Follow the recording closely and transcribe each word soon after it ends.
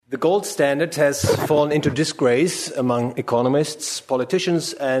The gold standard has fallen into disgrace among economists,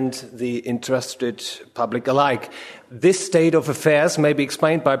 politicians, and the interested public alike. This state of affairs may be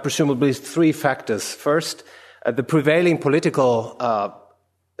explained by presumably three factors. First, the prevailing political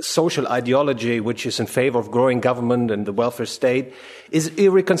social ideology, which is in favor of growing government and the welfare state, is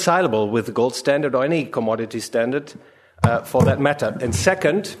irreconcilable with the gold standard or any commodity standard for that matter. And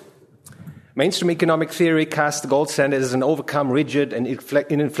second, mainstream economic theory casts the gold standard as an overcome, rigid, and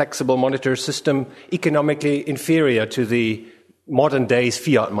inflexible monetary system, economically inferior to the modern day's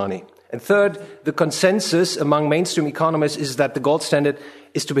fiat money. And third, the consensus among mainstream economists is that the gold standard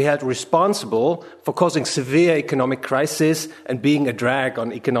is to be held responsible for causing severe economic crisis and being a drag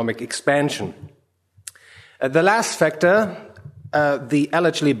on economic expansion. The last factor, the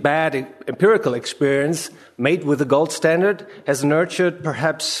allegedly bad empirical experience made with the gold standard, has nurtured,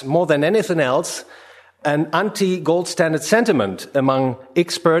 perhaps more than anything else, an anti-gold standard sentiment among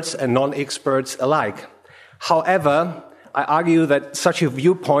experts and non-experts alike. However, I argue that such a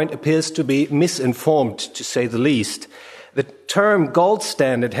viewpoint appears to be misinformed, to say the least. The term gold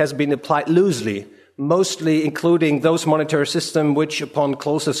standard has been applied loosely, mostly including those monetary systems which, upon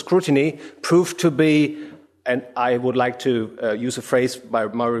closer scrutiny, proved to be, and I would like to use a phrase by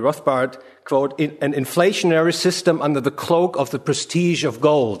Murray Rothbard, quote, an inflationary system under the cloak of the prestige of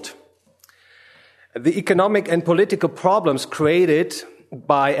gold. The economic and political problems created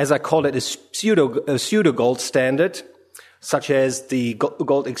by, as I call it, a pseudo gold standard, such as the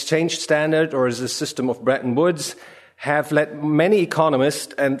gold exchange standard or as the system of Bretton Woods, have led many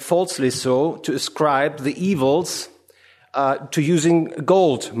economists, and falsely so, to ascribe the evils to using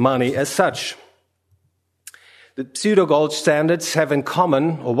gold money as such. The pseudo-gold standards have in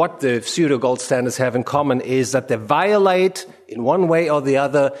common, or what the pseudo-gold standards have in common, is that they violate, in one way or the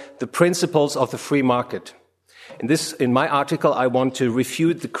other, the principles of the free market. In my article, I want to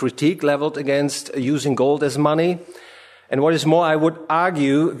refute the critique leveled against using gold as money. And what is more, I would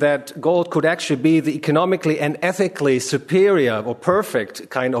argue that gold could actually be the economically and ethically superior or perfect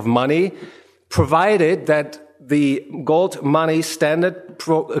kind of money, provided that the gold money standard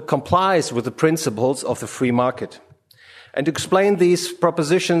complies with the principles of the free market. And to explain these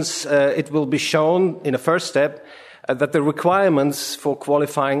propositions, it will be shown in a first step that the requirements for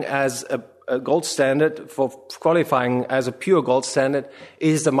qualifying as a gold standard, for qualifying as a pure gold standard,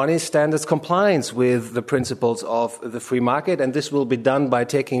 is the money standard's compliance with the principles of the free market, and this will be done by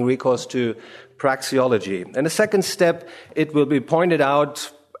taking recourse to praxeology. And the second step, it will be pointed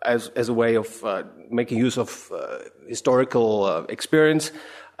out as a way of making use of historical experience,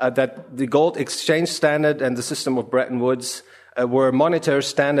 that the gold exchange standard and the system of Bretton Woods were monetary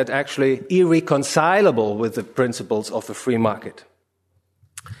standard actually irreconcilable with the principles of the free market.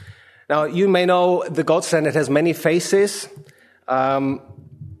 Now, you may know the gold standard has many faces.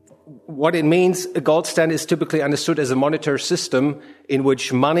 What it means, a gold standard is typically understood as a monetary system in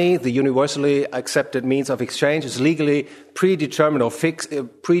which money, the universally accepted means of exchange, is legally predetermined or fixed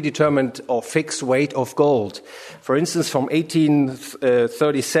weight of gold. For instance, from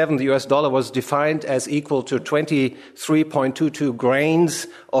 1837, the US dollar was defined as equal to 23.22 grains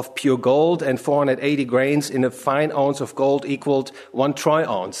of pure gold, and 480 grains in a fine ounce of gold equaled 1 troy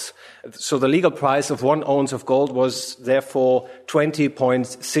ounce. So the legal price of 1 ounce of gold was therefore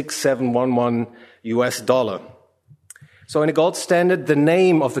 20.6711 US dollar. So in a gold standard, the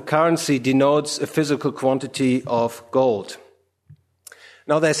name of the currency denotes a physical quantity of gold.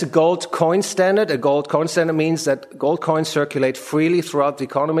 Now there's a gold coin standard. A gold coin standard means that gold coins circulate freely throughout the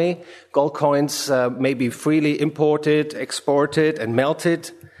economy. Gold coins may be freely imported, exported, and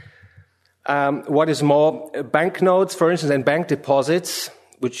melted. What is more, banknotes, for instance, and bank deposits,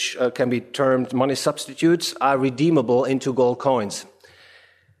 which can be termed money substitutes, are redeemable into gold coins.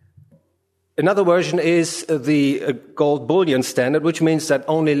 Another version is the gold bullion standard, which means that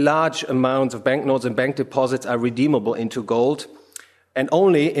only large amounts of banknotes and bank deposits are redeemable into gold, and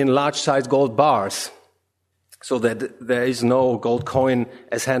only in large-sized gold bars, so that there is no gold coin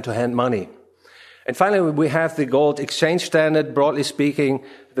as hand-to-hand money. And finally, we have the gold exchange standard. Broadly speaking,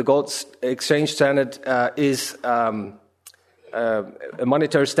 the gold exchange standard is a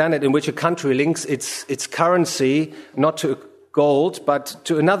monetary standard in which a country links its currency not to gold, but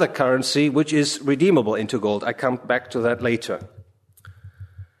to another currency which is redeemable into gold. I come back to that later.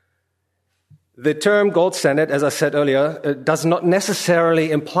 The term gold standard, as I said earlier, does not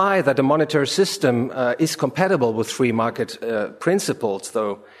necessarily imply that the monetary system is compatible with free market principles,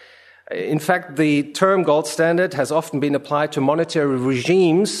 though. In fact, the term gold standard has often been applied to monetary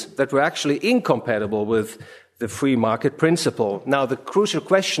regimes that were actually incompatible with the free market principle. Now, the crucial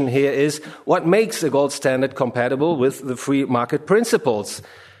question here is, what makes a gold standard compatible with the free market principles?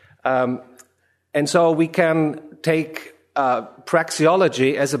 And so we can take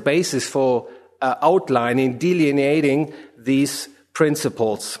praxeology as a basis for outlining, delineating these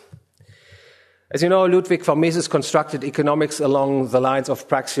principles. As you know, Ludwig von Mises constructed economics along the lines of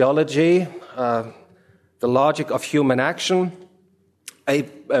praxeology, the logic of human action.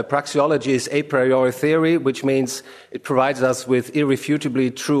 Praxeology is a priori theory, which means it provides us with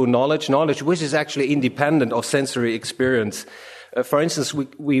irrefutably true knowledge which is actually independent of sensory experience. For instance,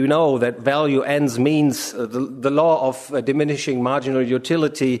 we know that value ends means, the law of diminishing marginal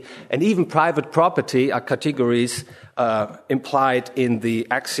utility, and even private property are categories implied in the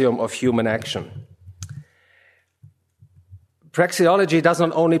axiom of human action. Praxeology does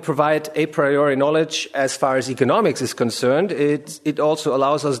not only provide a priori knowledge as far as economics is concerned, it also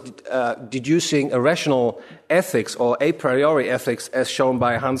allows us deducing a rational ethics or a priori ethics as shown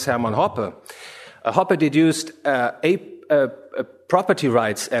by Hans Hermann Hoppe. Hoppe deduced property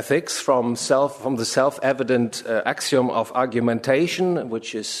rights ethics from the self-evident axiom of argumentation,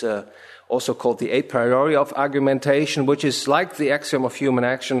 which is also called the a priori of argumentation, which is like the axiom of human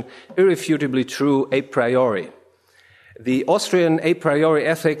action, irrefutably true a priori. The Austrian a priori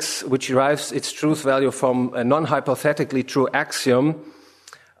ethics, which derives its truth value from a non-hypothetically true axiom,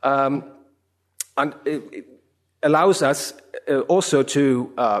 allows us also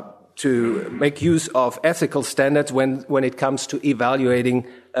to make use of ethical standards when it comes to evaluating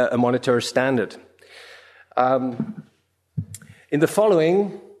a monetary standard. In the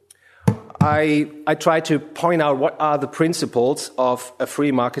following, I try to point out what are the principles of a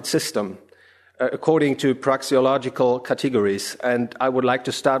free market system according to praxeological categories. And I would like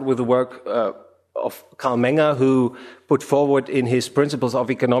to start with the work of Karl Menger, who put forward in his Principles of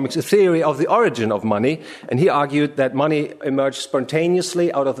Economics a theory of the origin of money. And he argued that money emerged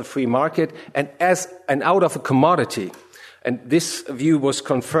spontaneously out of the free market and out of a commodity. And this view was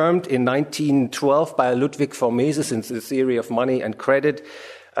confirmed in 1912 by Ludwig von Mises in the theory of money and credit.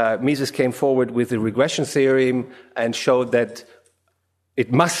 Mises came forward with the regression theorem and showed that it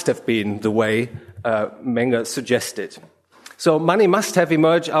must have been the way Menger suggested. So money must have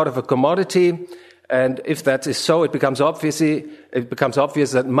emerged out of a commodity, and if that is so, it becomes obvious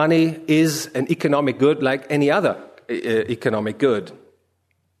that money is an economic good like any other economic good.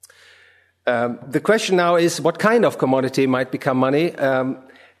 The question now is, what kind of commodity might become money?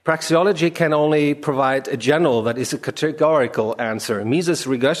 Praxeology can only provide a general, that is a categorical answer. Mises'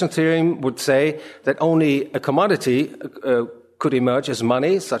 regression theorem would say that only a commodity could emerge as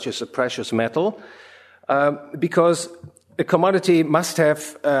money, such as a precious metal, because a commodity must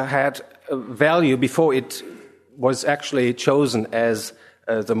have had value before it was actually chosen as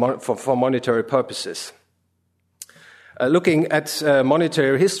for monetary purposes. Looking at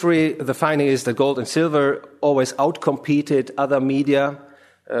monetary history, the finding is that gold and silver always outcompeted other media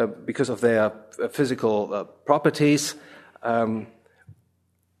because of their physical properties.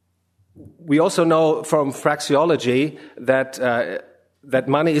 We also know from praxeology that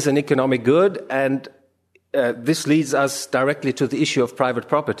money is an economic good, and this leads us directly to the issue of private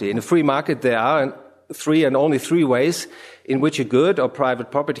property. In a free market, there are only three ways in which a good or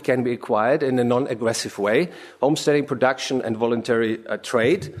private property can be acquired in a non-aggressive way: homesteading, production, and voluntary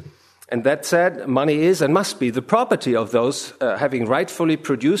trade. And that said, money is and must be the property of those having rightfully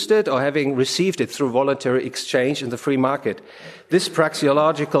produced it or having received it through voluntary exchange in the free market. This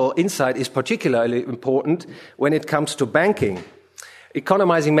praxeological insight is particularly important when it comes to banking.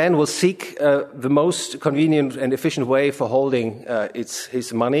 Economizing man will seek the most convenient and efficient way for holding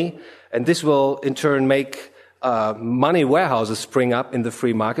his money, and this will in turn make money warehouses spring up in the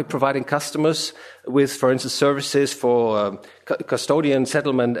free market, providing customers with, for instance, services for custodian,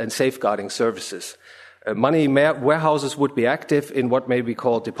 settlement, and safeguarding services. Money warehouses would be active in what may be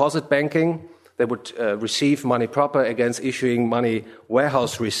called deposit banking. They would receive money proper against issuing money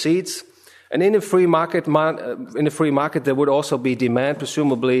warehouse receipts. And in a free market, there would also be demand,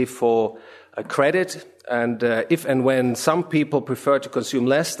 presumably, for credit. And if and when some people prefer to consume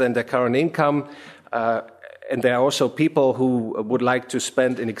less than their current income, and there are also people who would like to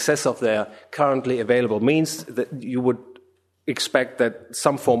spend in excess of their currently available means, that you would expect that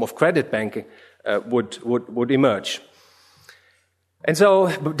some form of credit banking would emerge. And so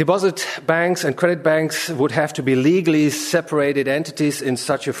deposit banks and credit banks would have to be legally separated entities in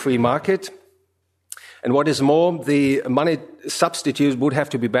such a free market. And what is more, the money substitute would have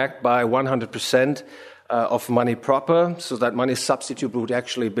to be backed by 100% of money proper, so that money substitute would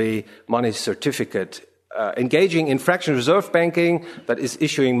actually be money certificate. Engaging in fractional reserve banking, that is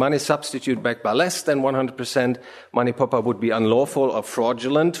issuing money substitute backed by less than 100% money proper, would be unlawful or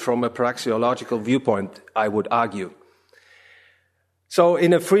fraudulent from a praxeological viewpoint, I would argue. So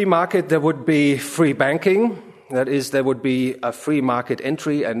in a free market, there would be free banking. That is, there would be a free market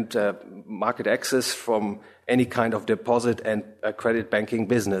entry and market access from any kind of deposit and credit banking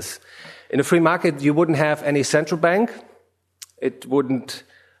business. In a free market, you wouldn't have any central bank. It wouldn't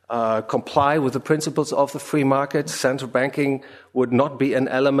comply with the principles of the free market. Central banking would not be an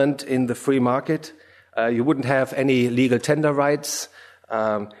element in the free market. You wouldn't have any legal tender rights.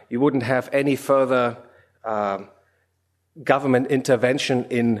 You wouldn't have any further government intervention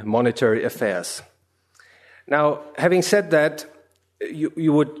in monetary affairs. Now, having said that,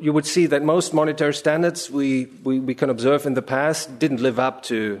 you would see that most monetary standards we can observe in the past didn't live up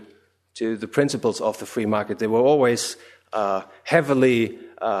to the principles of the free market. They were always heavily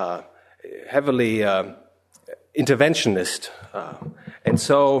interventionist, and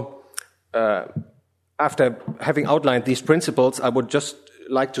so after having outlined these principles, I would just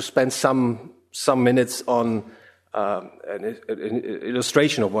like to spend some minutes on an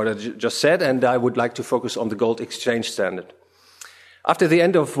illustration of what I just said, and I would like to focus on the gold exchange standard. After the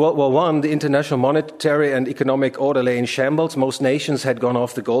end of World War I, the international monetary and economic order lay in shambles. Most nations had gone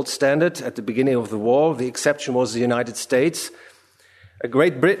off the gold standard at the beginning of the war. The exception was the United States.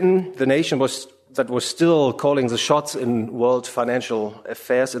 Great Britain, the nation that was still calling the shots in world financial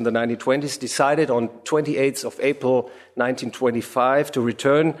affairs in the 1920s, decided on 28th of April 1925 to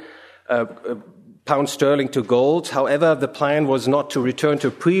return pound sterling to gold. However, the plan was not to return to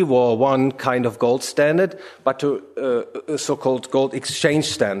pre-war one kind of gold standard, but to a so-called gold exchange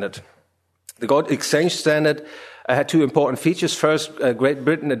standard. The gold exchange standard had two important features. First, Great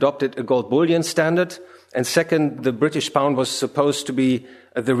Britain adopted a gold bullion standard, and second, the British pound was supposed to be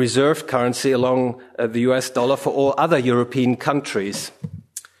the reserve currency along the US dollar for all other European countries.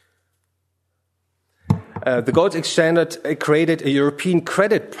 The gold exchange standard created a European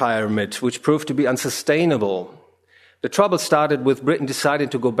credit pyramid, which proved to be unsustainable. The trouble started with Britain deciding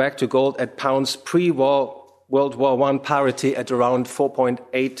to go back to gold at pounds pre-war World War I parity at around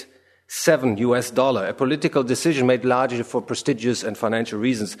 4.87 US dollar, a political decision made largely for prestigious and financial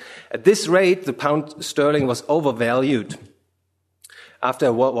reasons. At this rate, the pound sterling was overvalued.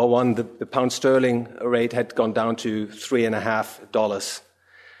 After World War I, the pound sterling rate had gone down to $3.50.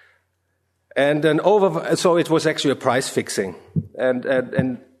 So it was actually a price fixing,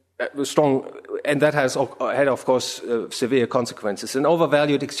 and strong, and that had of course severe consequences. An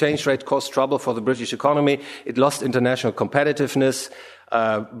overvalued exchange rate caused trouble for the British economy. It lost international competitiveness.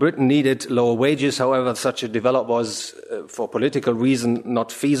 Britain needed lower wages. However, such a development was, for political reason,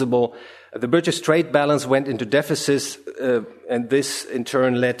 not feasible. The British trade balance went into deficits, and this in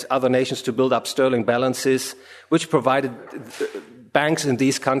turn led other nations to build up sterling balances, which provided banks in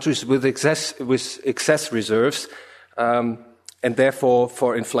these countries with excess reserves, and therefore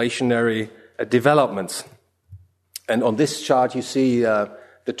for inflationary developments. And on this chart, you see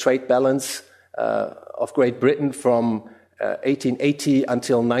the trade balance of Great Britain from 1880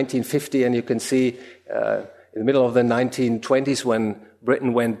 until 1950, and you can see in the middle of the 1920s, when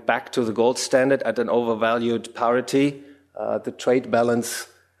Britain went back to the gold standard at an overvalued parity, the trade balance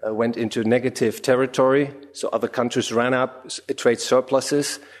went into negative territory, so other countries ran up trade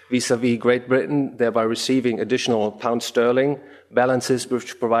surpluses vis-à-vis Great Britain, thereby receiving additional pound sterling balances,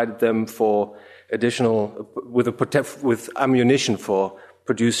 which provided them for additional with ammunition for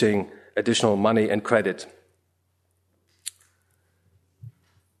producing additional money and credit.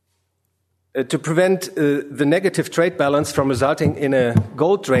 To prevent the negative trade balance from resulting in a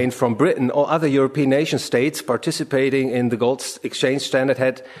gold drain from Britain, or other European nation states participating in the gold exchange standard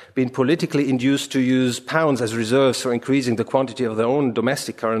had been politically induced to use pounds as reserves for increasing the quantity of their own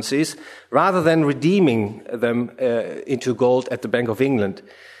domestic currencies, rather than redeeming them into gold at the Bank of England.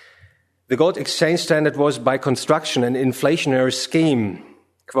 The gold exchange standard was by construction an inflationary scheme.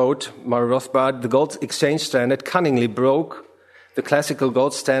 Quote, Murray Rothbard, the gold exchange standard cunningly broke the classical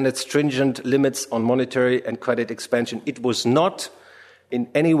gold standard's stringent limits on monetary and credit expansion. It was not in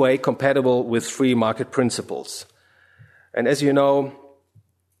any way compatible with free market principles. And as you know,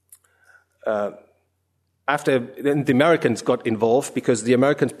 after then the Americans got involved, because the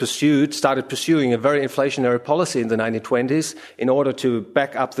Americans started pursuing a very inflationary policy in the 1920s in order to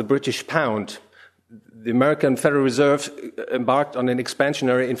back up the British pound. The American Federal Reserve embarked on an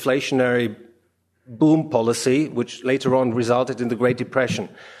expansionary, inflationary boom policy, which later on resulted in the Great Depression.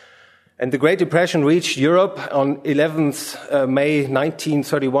 And the Great Depression reached Europe on 11th May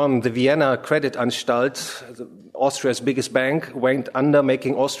 1931. The Vienna Kreditanstalt, Austria's biggest bank, went under,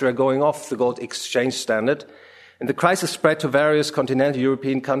 making Austria going off the gold exchange standard. And the crisis spread to various continental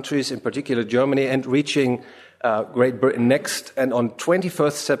European countries, in particular Germany, and reaching Great Britain next. And on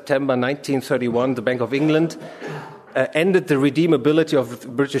 21st September 1931, the Bank of England ended the redeemability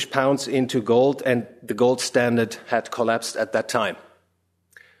of British pounds into gold, and the gold standard had collapsed at that time.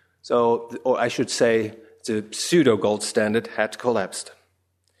 So, or I should say, the pseudo gold standard had collapsed.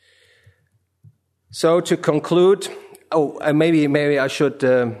 So to conclude, maybe I should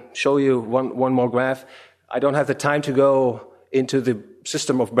show you one more graph. I don't have the time to go into the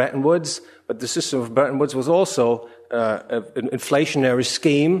system of Bretton Woods, but the system of Bretton Woods was also an inflationary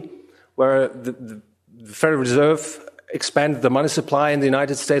scheme where the Federal Reserve expanded the money supply in the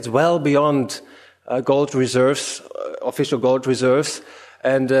United States well beyond gold reserves, official gold reserves.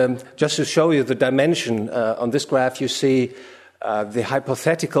 And just to show you the dimension, on this graph you see the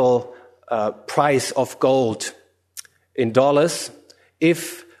hypothetical price of gold in dollars.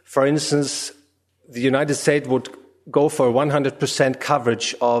 If, for instance, the United States would go for 100%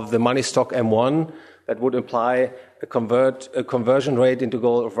 coverage of the money stock M1, that would imply a conversion rate into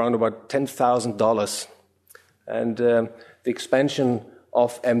gold of around about $10,000. And the expansion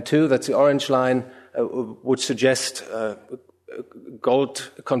of M2, that's the orange line, would suggest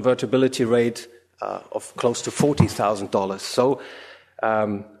gold convertibility rate of close to $40,000. So,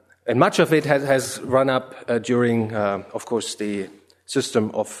 and much of it has run up during, of course, the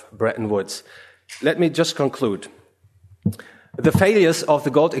system of Bretton Woods. Let me just conclude. The failures of the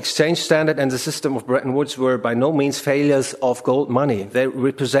gold exchange standard and the system of Bretton Woods were by no means failures of gold money. They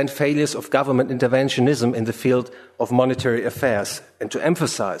represent failures of government interventionism in the field of monetary affairs. And to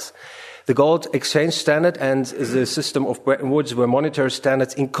emphasize, the gold exchange standard and the system of Bretton Woods were monetary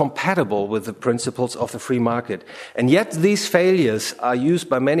standards incompatible with the principles of the free market. And yet these failures are used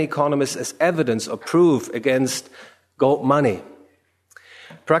by many economists as evidence or proof against gold money.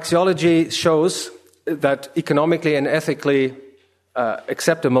 Praxeology shows that economically and ethically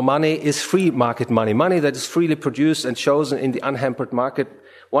acceptable money is free market money, money that is freely produced and chosen in the unhampered market,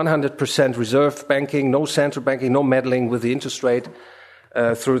 100% reserve banking, no central banking, no meddling with the interest rate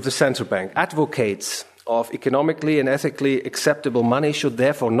through the central bank. Advocates of economically and ethically acceptable money should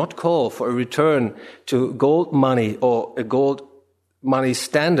therefore not call for a return to gold money or a gold money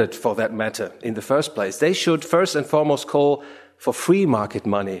standard for that matter in the first place. They should first and foremost call for free market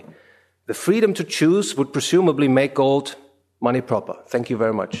money. The freedom to choose would presumably make gold money proper. Thank you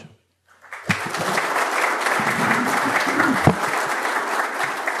very much.